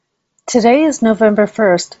Today is November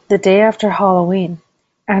 1st, the day after Halloween.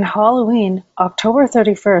 And Halloween, October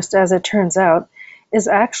 31st as it turns out, is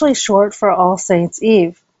actually short for All Saints'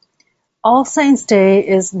 Eve. All Saints' Day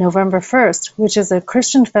is November 1st, which is a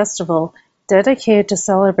Christian festival dedicated to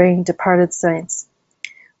celebrating departed saints.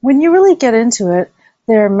 When you really get into it,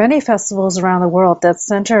 there are many festivals around the world that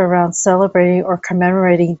center around celebrating or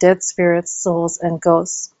commemorating dead spirits, souls, and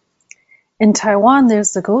ghosts. In Taiwan,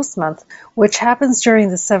 there's the Ghost Month, which happens during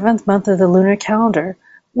the 7th month of the lunar calendar,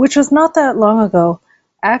 which was not that long ago.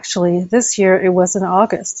 Actually, this year it was in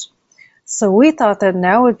August. So we thought that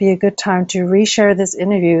now would be a good time to reshare this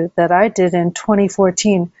interview that I did in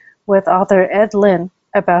 2014 with author Ed Lin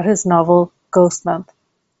about his novel Ghost Month.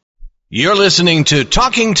 You're listening to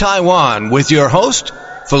Talking Taiwan with your host,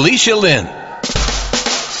 Felicia Lin.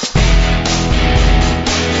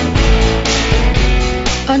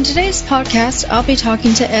 On today's podcast, I'll be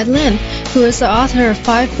talking to Ed Lin, who is the author of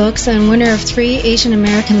 5 books and winner of 3 Asian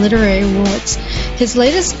American Literary Awards. His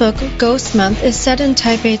latest book, Ghost Month, is set in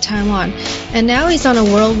Taipei, Taiwan, and now he's on a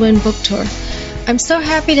whirlwind book tour. I'm so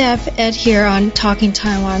happy to have Ed here on Talking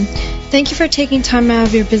Taiwan. Thank you for taking time out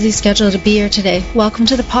of your busy schedule to be here today. Welcome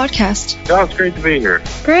to the podcast. Oh, it's great to be here.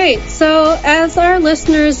 Great. So, as our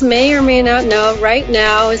listeners may or may not know, right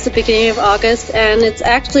now is the beginning of August, and it's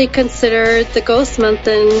actually considered the Ghost Month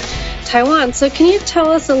in Taiwan. So, can you tell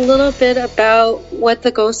us a little bit about what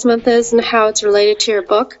the Ghost Month is and how it's related to your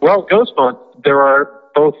book? Well, Ghost Month, there are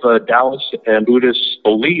both Taoist and Buddhist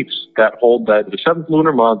beliefs that hold that the 7th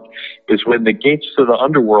lunar month is when the gates to the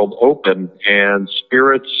underworld open and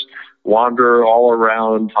spirits wander all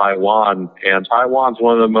around Taiwan. And Taiwan's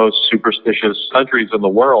one of the most superstitious countries in the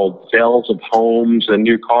world. Sales of homes and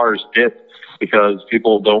new cars dip because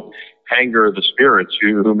people don't anger the spirits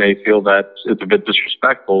who may feel that it's a bit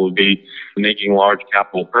disrespectful to be making large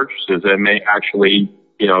capital purchases and may actually,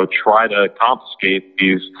 try to confiscate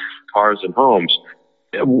these cars and homes.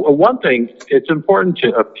 One thing, it's important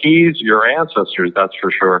to appease your ancestors, that's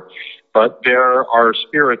for sure. But there are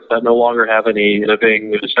spirits that no longer have any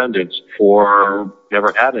living descendants or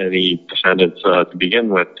never had any descendants to begin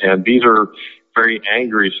with. And these are very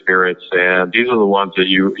angry spirits, and these are the ones that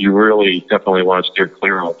you really definitely want to steer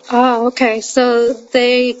clear of. Oh, okay. So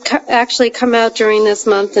they actually come out during this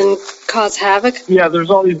month and cause havoc? Yeah, there's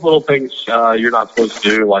all these little things you're not supposed to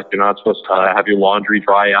do, like you're not supposed to have your laundry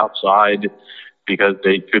dry outside, because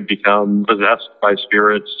they could become possessed by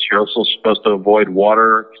spirits. You're also supposed to avoid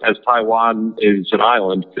water. As Taiwan is an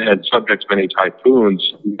island and subject to many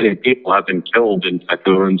typhoons, many people have been killed in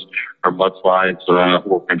typhoons or mudslides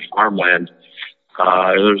or in farmland.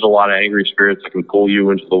 There's a lot of angry spirits that can pull you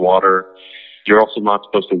into the water. You're also not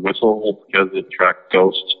supposed to whistle because it attracts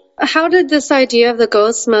ghosts. How did this idea of the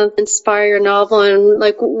Ghost Month inspire your novel, and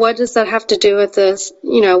what does that have to do with this,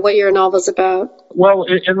 what your novel's about? Well,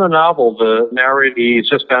 in the novel, the narrator, he's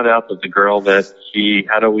just found out that the girl that he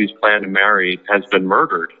had always planned to marry has been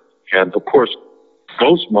murdered. And of course,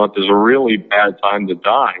 Ghost Month is a really bad time to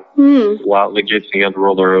die while the gates of the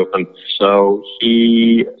underworld are open. So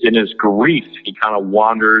he, in his grief, he kind of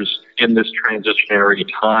wanders in this transitionary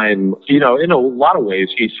time. In a lot of ways,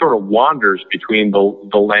 he sort of wanders between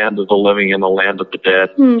the land of the living and the land of the dead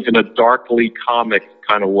in a darkly comic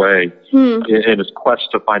kind of way in his quest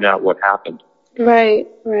to find out what happened. Right.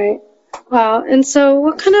 Wow. And so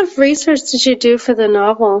what kind of research did you do for the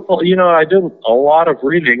novel? Well, I did a lot of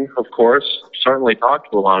reading, of course. Certainly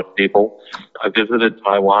talked to a lot of people. I visited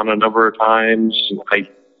Taiwan a number of times. I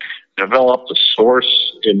developed a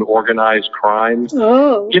source in organized crime.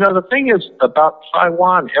 Oh. The thing is about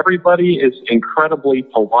Taiwan, everybody is incredibly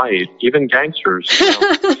polite, even gangsters.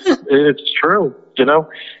 It's true.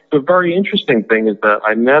 The very interesting thing is that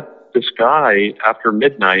I met this guy after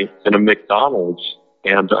midnight in a McDonald's.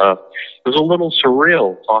 And it was a little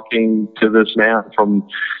surreal talking to this man from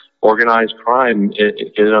organized crime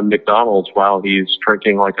in a McDonald's while he's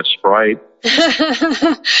drinking like a Sprite.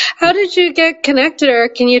 How did you get connected, or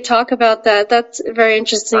can you talk about that? That's very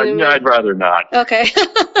interesting. I'd rather not. Okay.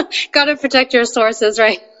 Got to protect your sources,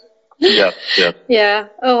 right? Yeah. Yeah.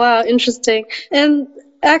 Oh, wow. Interesting. And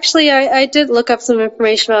actually, I did look up some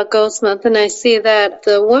information about Ghost Month, and I see that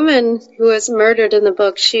the woman who was murdered in the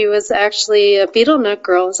book, she was actually a betel nut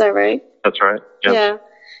girl. Is that right? That's right. Yeah.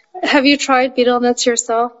 Have you tried betel nuts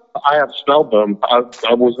yourself? I have smelled them.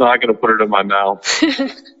 I was not going to put it in my mouth.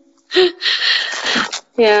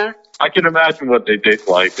 Yeah. I can imagine what they taste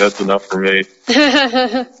like. That's enough for me.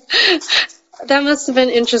 That must have been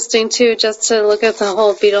interesting, too, just to look at the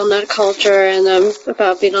whole betel nut culture and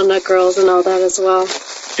about betel nut girls and all that as well.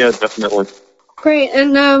 Yeah, definitely. Great.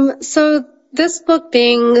 And so This book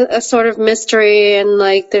being a sort of mystery and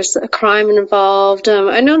like there's a crime involved,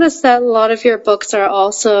 I noticed that a lot of your books are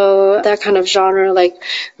also that kind of genre, like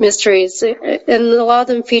mysteries. And a lot of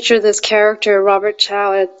them feature this character, Robert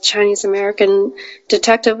Chow, a Chinese-American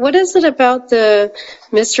detective. What is it about the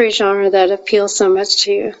mystery genre that appeals so much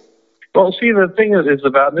to you? Well, see, the thing is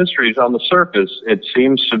about mysteries, on the surface, it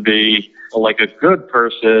seems to be like a good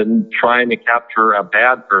person trying to capture a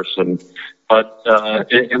bad person. But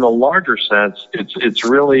in a larger sense, it's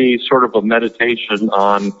really sort of a meditation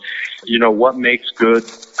on, what makes good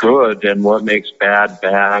good and what makes bad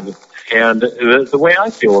bad. And the way I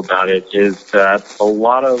feel about it is that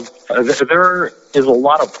there is a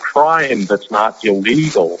lot of crime that's not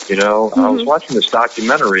illegal. I was watching this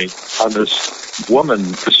documentary on this woman,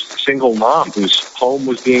 this single mom whose home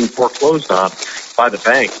was being foreclosed on by the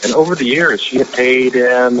bank. And over the years, she had paid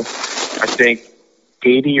in, I think,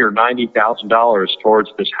 $80,000 or $90,000 towards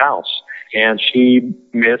this house, and she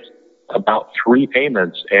missed about 3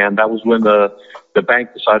 payments, and that was when the bank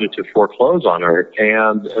decided to foreclose on her.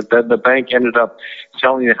 And then the bank ended up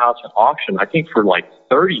selling the house at auction, I think, for like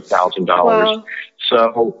 $30,000. Wow.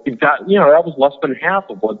 So that was less than half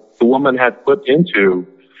of what the woman had put into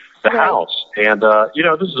the house. And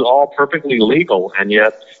this is all perfectly legal, and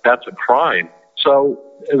yet that's a crime. So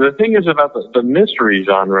the thing is about the mystery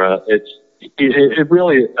genre, it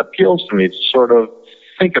really appeals to me to sort of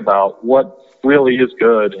think about what really is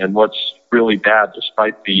good and what's really bad,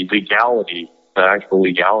 despite the actual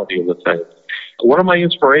legality of the thing. One of my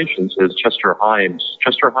inspirations is Chester Himes.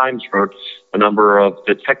 Chester Himes wrote a number of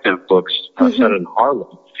detective books set in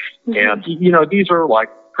Harlem. And, these are like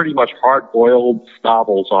pretty much hard-boiled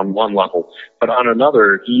novels on one level. But on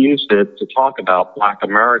another, he used it to talk about Black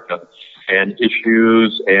America and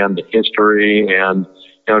issues and the history and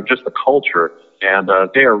just the culture, and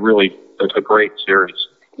they are really a great series.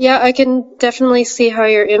 Yeah, I can definitely see how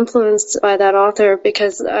you're influenced by that author,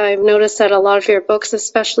 because I've noticed that a lot of your books,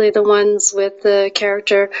 especially the ones with the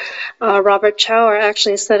character Robert Chow, are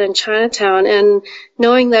actually set in Chinatown. And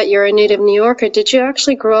knowing that you're a native New Yorker, did you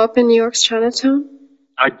actually grow up in New York's Chinatown?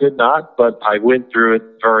 I did not, but I went through it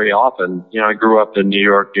very often. I grew up in New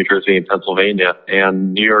York, New Jersey, and Pennsylvania,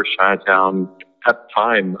 and New York's Chinatown at the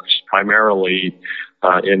time was primarily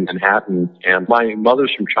in Manhattan. And my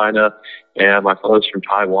mother's from China and my father's from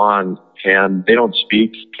Taiwan, and they don't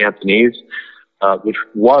speak Cantonese, which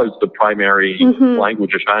was the primary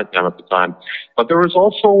language of Chinatown at the time. But there was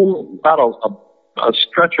also about a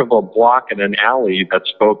stretch of a block and an alley that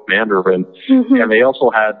spoke Mandarin, and they also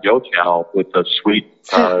had youtiao with the sweet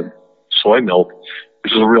soy milk,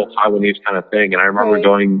 which is a real Taiwanese kind of thing. And I remember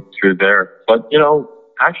going through there. But,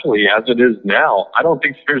 actually, as it is now, I don't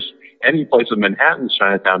think there's any place in Manhattan's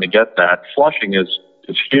Chinatown to get that. Flushing is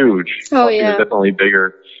huge. Flushing is definitely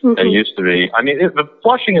bigger than it used to be. I mean,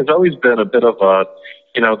 Flushing has always been a bit of a,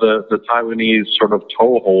 the Taiwanese sort of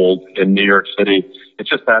toehold in New York City. It's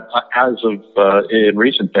just that as of in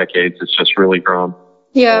recent decades, it's just really grown.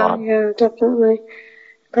 Yeah, definitely.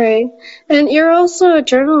 Right. And you're also a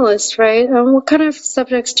journalist, right? What kind of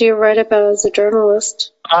subjects do you write about as a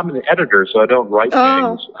journalist? I'm an editor, so I don't write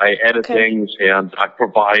things. I edit things, and I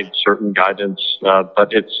provide certain guidance.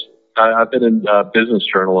 But I've been in business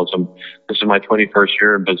journalism. This is my 21st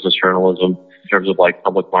year in business journalism in terms of like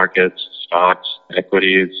public markets, stocks,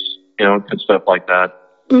 equities, and stuff like that.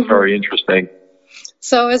 It's very interesting.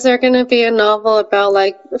 So is there going to be a novel about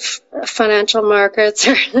like financial markets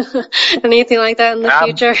or anything like that in the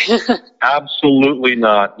future? Absolutely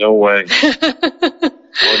not. No way. I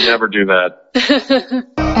would never do that.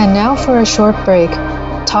 And now for a short break.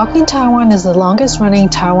 Talking Taiwan is the longest-running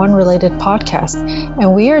Taiwan-related podcast,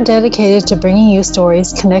 and we are dedicated to bringing you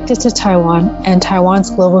stories connected to Taiwan and Taiwan's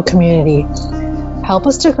global community. Help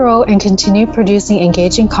us to grow and continue producing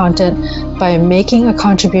engaging content by making a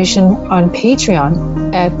contribution on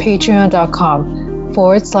Patreon at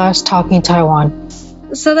patreon.com/Talking Taiwan.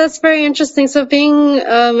 So that's very interesting. So being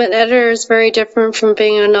an editor is very different from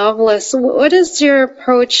being a novelist. What is your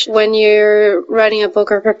approach when you're writing a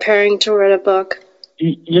book or preparing to write a book?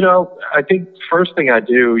 I think first thing I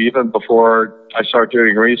do, even before I start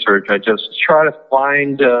doing research, I just try to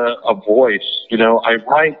find a voice. I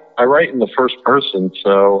write in the first person,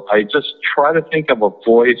 so I just try to think of a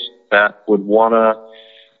voice that would want to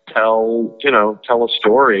tell a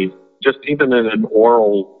story, just even in an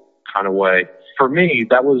oral kind of way. For me,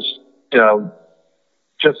 that was,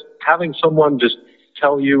 just having someone just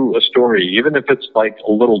tell you a story, even if it's like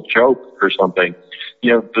a little joke or something.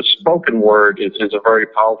 The spoken word is a very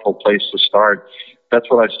powerful place to start. That's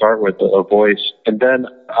what I start with, a voice. And then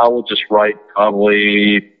I will just write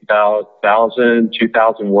probably about 1,000,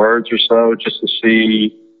 2,000 words or so, just to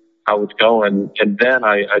see how it's going. And then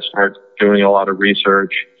I started doing a lot of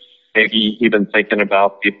research, maybe even thinking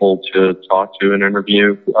about people to talk to and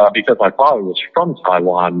interview, because my father was from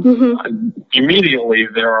Taiwan. Immediately,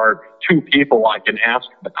 there are two people I can ask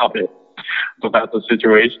about the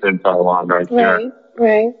situation in Taiwan right there.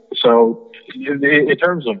 Right. So in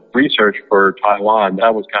terms of research for Taiwan,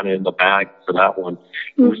 that was kind of in the bag for that one.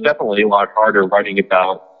 It was definitely a lot harder writing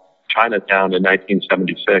about Chinatown in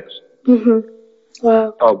 1976.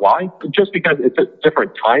 Wow. Why? Just because it's a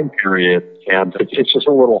different time period, and it's just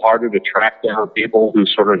a little harder to track down people who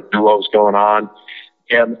sort of knew what was going on.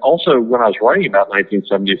 And also, when I was writing about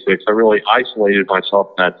 1976, I really isolated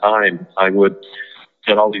myself at that time. I would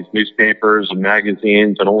get all these newspapers and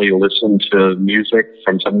magazines and only listen to music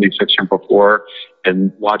from 76 or before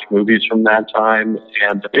and watch movies from that time.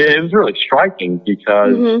 And it was really striking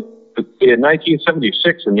because in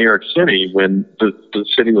 1976 in New York City, when the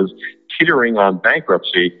city was teetering on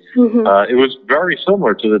bankruptcy, it was very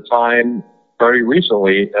similar to the time very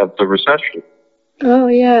recently of the recession. Oh,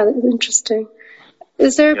 yeah, interesting.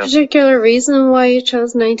 Is there a particular reason why you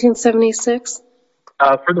chose 1976?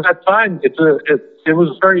 For that time, it was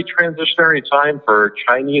a very transitionary time for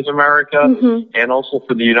Chinese America and also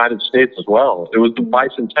for the United States as well. It was the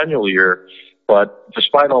bicentennial year, but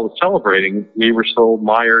despite all the celebrating, we were still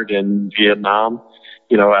mired in Vietnam,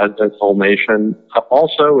 as a whole nation.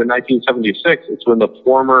 Also, in 1976, it's when the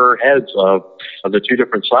former heads of the two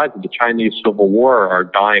different sides of the Chinese Civil War are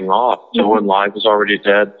dying off. Zhou Enlai was already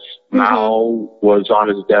dead. Mao was on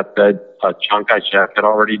his deathbed. Chiang Kai-shek had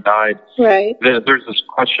already died. Right. There's this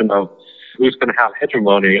question of who's going to have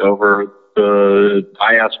hegemony over the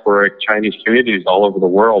diasporic Chinese communities all over the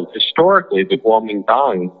world. Historically, the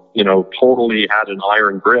Kuomintang, totally had an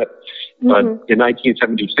iron grip. But in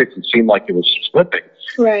 1976, it seemed like it was slipping.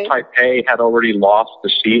 Right. Taipei had already lost the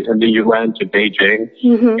seat in the UN to Beijing,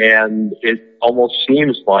 and it almost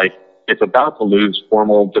seems like it's about to lose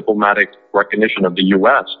formal diplomatic recognition of the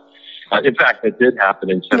U.S. In fact, it did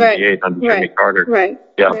happen in 78 under Jimmy Carter. Right.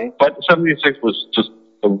 Yeah. Right. But 76 was just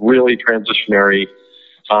a really transitionary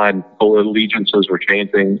time. The allegiances were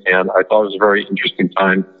changing, and I thought it was a very interesting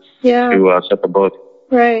time to set the books.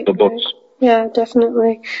 Yeah,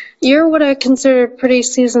 definitely. You're what I consider a pretty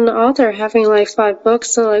seasoned author, having 5 books.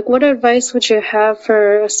 So, what advice would you have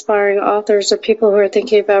for aspiring authors or people who are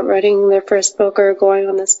thinking about writing their first book or going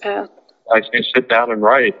on this path? I say sit down and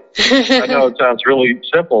write. I know it sounds really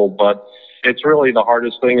simple, but it's really the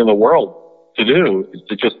hardest thing in the world to do, is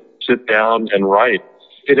to just sit down and write.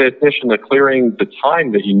 In addition to clearing the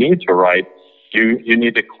time that you need to write, you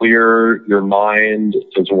need to clear your mind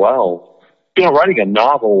as well. Writing a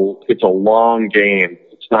novel, it's a long game.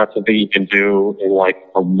 It's not something you can do in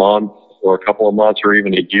a month or a couple of months or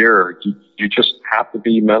even a year. You just have to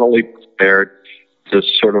be mentally prepared to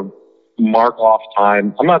sort of mark off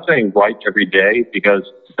time. I'm not saying write every day, because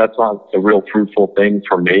that's not a real fruitful thing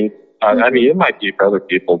for me. I mean, it might be for other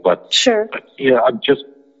people, but sure. I'm just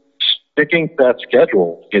sticking to that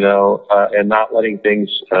schedule, and not letting things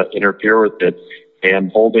interfere with it,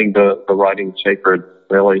 and holding the writing sacred,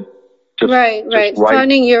 really. Right.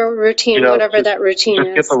 Finding your routine, whatever that routine is.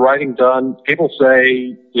 Just get the writing done. People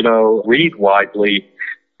say, read widely,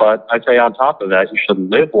 but I say on top of that, you should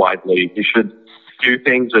live widely. You should do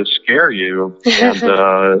things that scare you, and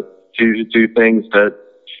do things that,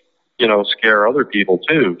 scare other people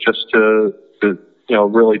too, just to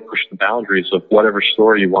really push the boundaries of whatever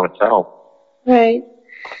story you want to tell. Right.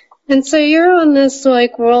 And so you're on this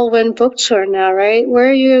whirlwind book tour now, right? Where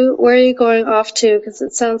are you going off to? Because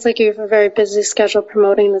it sounds like you have a very busy schedule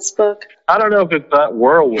promoting this book. I don't know if it's that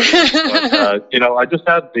whirlwind, but I just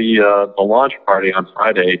had the launch party on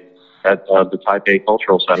Friday at the Taipei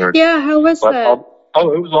Cultural Center. Yeah, how was that?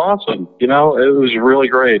 It was awesome. It was really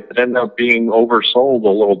great. It ended up being oversold a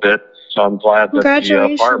little bit, so I'm glad that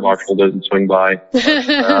the fire marshal didn't swing by. But,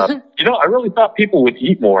 I really thought people would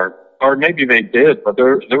eat more. Or maybe they did, but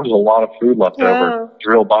there was a lot of food left over. It's a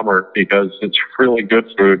real bummer, because it's really good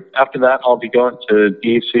food. After that, I'll be going to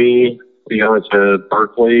D.C., going to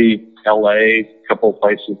Berkeley, L.A., a couple of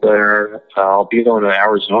places there. I'll be going to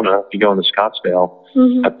Arizona. I'll be going to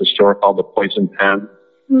Scottsdale at the store called the Poison Pen.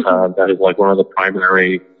 That is one of the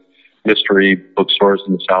primary mystery bookstores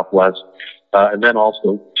in the Southwest. And then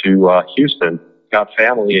also to Houston. Got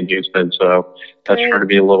family in Houston, so that's sure to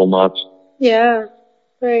be a little nuts. Yeah,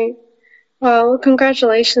 great. Well,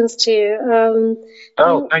 congratulations to you.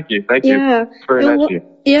 Thank you. Yeah. Very nice of you.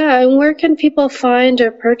 Yeah, and where can people find or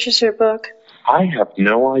purchase your book? I have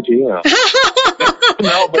no idea.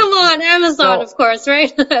 No, but, come on, Amazon, of course,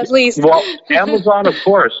 right? At least. Well, Amazon, of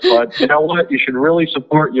course, but you know what? You should really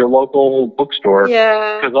support your local bookstore.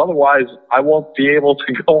 Yeah. Because otherwise, I won't be able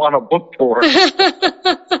to go on a book tour.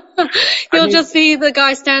 You'll just be the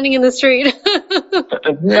guy standing in the street.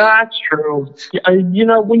 That's true. You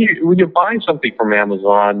know, when you buy something from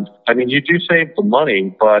Amazon, I mean, you do save the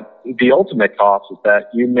money, but the ultimate cost is that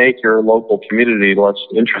you make your local community less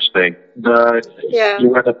interesting.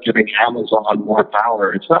 You end up giving Amazon more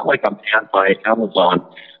power. It's not like I'm anti-Amazon,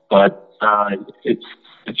 but it's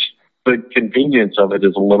the convenience of it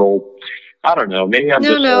is a little. I don't know. Maybe I'm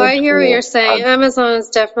just old I hear school. what you're saying. Amazon has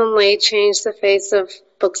definitely changed the face of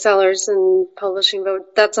booksellers and publishing,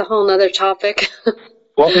 but that's a whole nother topic.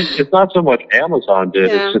 Well, it's not so much Amazon did.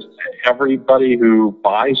 Yeah. It's just everybody who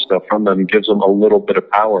buys stuff from them gives them a little bit of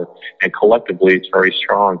power, and collectively it's very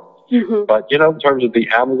strong. Mm-hmm. But, you know, in terms of the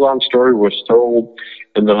Amazon story, we're still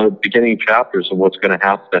in the beginning chapters of what's going to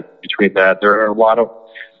happen between that. There are a lot of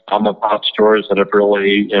mom-and-pop stores that have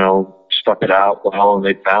really, you know, stuck it out well, and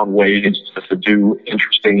they found ways to do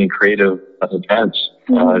interesting and creative events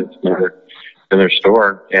in their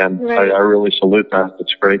store. And Right. I really salute that.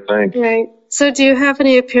 It's a great thing. Right. So do you have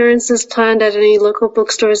any appearances planned at any local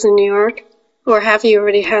bookstores in New York? Or have you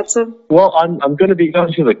already had some? Well, I'm going to be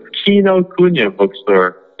going to the Kinokuniya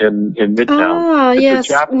bookstore in Midtown. Ah, It's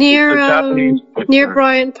yes, near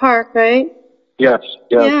Bryant Park, right? Yes.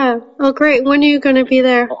 Yeah. Oh, great. When are you going to be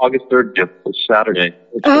there? August 30th, it's Saturday.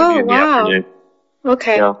 It's going to be in the afternoon.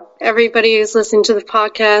 Okay. Yeah. Everybody who's listening to the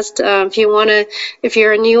podcast, if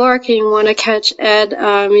you're in New York and you want to catch Ed,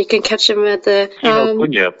 you can catch him at the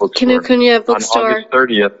Kinokuniya bookstore on August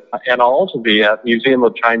 30th. And I'll also be at Museum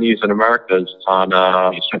of Chinese and Americas on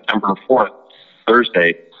September 4th,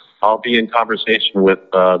 Thursday. I'll be in conversation with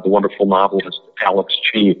the wonderful novelist Alex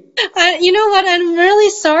Chi. You know what? I'm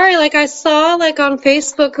really sorry. Like, I saw on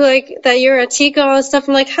Facebook that you're at TICO and stuff.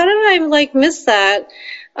 I'm like, how did I miss that?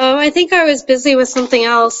 I think I was busy with something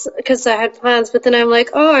else because I had plans. But then I'm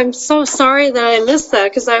like, oh, I'm so sorry that I missed that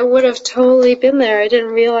because I would have totally been there. I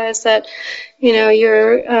didn't realize that,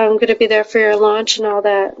 you're going to be there for your launch and all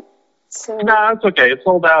that. So. No, it's okay. It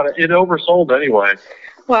sold out. It oversold anyway.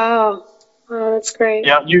 Wow. Oh, that's great.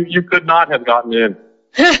 Yeah, you could not have gotten in.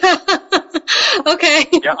 Okay.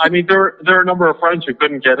 Yeah, I mean, there are a number of friends who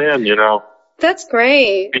couldn't get in, That's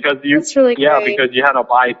great. That's really great. Yeah, because you had to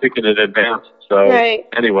buy a ticket in advance. So, right.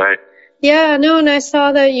 Anyway. Yeah, no, and I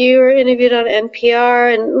saw that you were interviewed on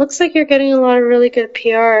NPR, and it looks like you're getting a lot of really good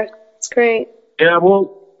PR. It's great. Yeah,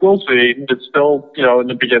 we'll see. It's still, in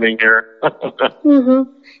the beginning here.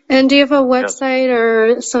 Mm-hmm. And do you have a website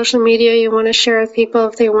or social media you want to share with people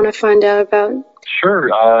if they want to find out about? Sure.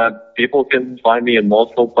 People can find me in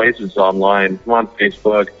multiple places online. I'm on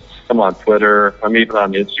Facebook. I'm on Twitter. I'm even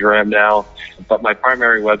on Instagram now. But my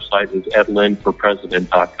primary website is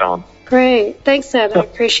edlinforpresident.com. Great. Thanks, Ed. I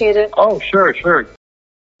appreciate it. Oh, sure.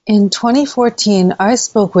 In 2014, I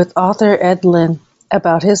spoke with author Ed Lin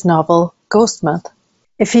about his novel, Ghost Month.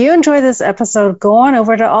 If you enjoyed this episode, go on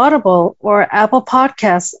over to Audible or Apple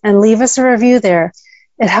Podcasts and leave us a review there.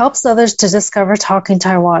 It helps others to discover Talking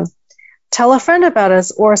Taiwan. Tell a friend about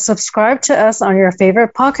us or subscribe to us on your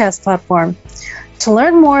favorite podcast platform. To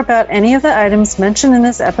learn more about any of the items mentioned in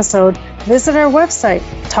this episode, visit our website,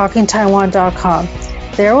 talkingtaiwan.com.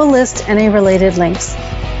 There we'll list any related links.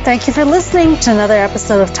 Thank you for listening to another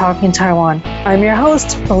episode of Talking Taiwan. I'm your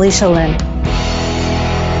host, Felicia Lin.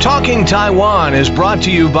 Talking Taiwan is brought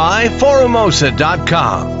to you by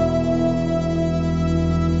Forumosa.com.